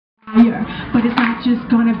fire. But it's not just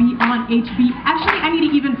gonna be on HB. Actually, I need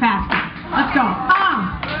it even faster. Let's go.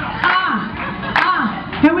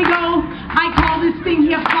 Here we go. I call this thing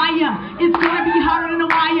here fire. It's gonna be harder than a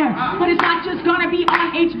wire. But it's not just gonna be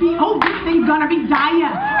on HBO. This thing's gonna be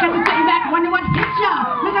dire. Cause it's sitting back, wonder what hit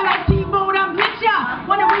ya. Looking like T-Bone, I'm blitz ya.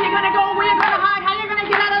 Wonder where you're gonna go, where you're gonna hide, how you're gonna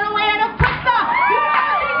get out of the way of the twister. You've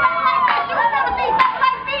never seen nothing like this. You've never seen nothing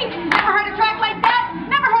like me. Never heard a track like that.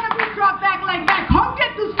 Never heard a beat drop back like that. Come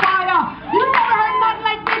get this fire. You never heard nothing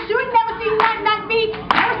like this. You ain't never seen nothing like me.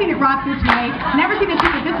 Never seen it rock this way. Never seen it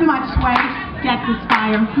take it this much sway. Get this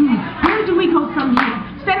fire. Where do we go from here?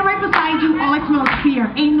 Standing right beside you, all I smell is fear.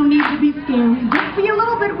 Ain't no need to be scary. Just be a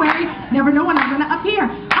little bit wary. Never know when I'm gonna appear.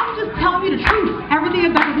 I'm just telling you the truth. Everything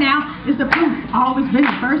I've done now is the proof. Always been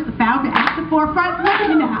the first, the founder, at the forefront. Look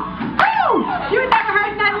at me now. Woo! You never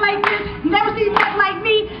heard nothing like this. Never seen nothing like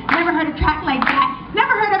me. Never heard a track like that.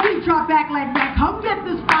 Never heard a beat drop back like that. Come get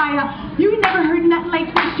this fire. You never heard nothing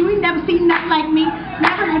like this. You ain't never seen nothing like me.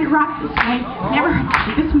 Never heard it rock this way. Never heard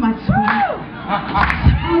it this much sweet.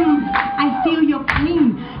 I feel your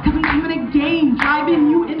pain, cause I'm coming again, driving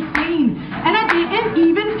you insane. And I didn't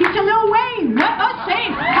even feature Lil Wayne. What a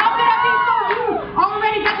shame. How could I be so rude?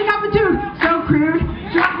 Already got your altitude. So crude.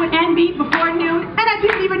 Drop with NB before noon. And I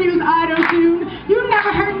didn't even use auto-tune. You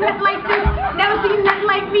never heard nothing like this. Never seen nothing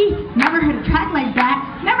like me. Never heard a track like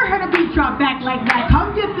that. Never heard a beat drop back like that.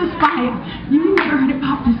 Come get this fire. You never heard it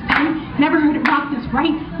pop this tight. Never heard it rock this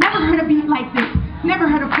right. Never heard a beat like this. Never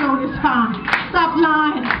heard a flow this fine. Stop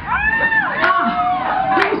lying.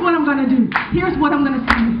 Here's what I'm gonna do. Here's what I'm gonna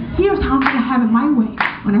say. Here's how I'm gonna have it my way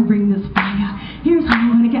when I bring this fire. Here's how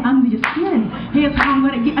I'm gonna get under your skin. Here's how I'm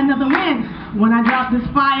gonna get another win. When I drop this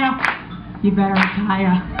fire, you better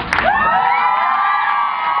retire.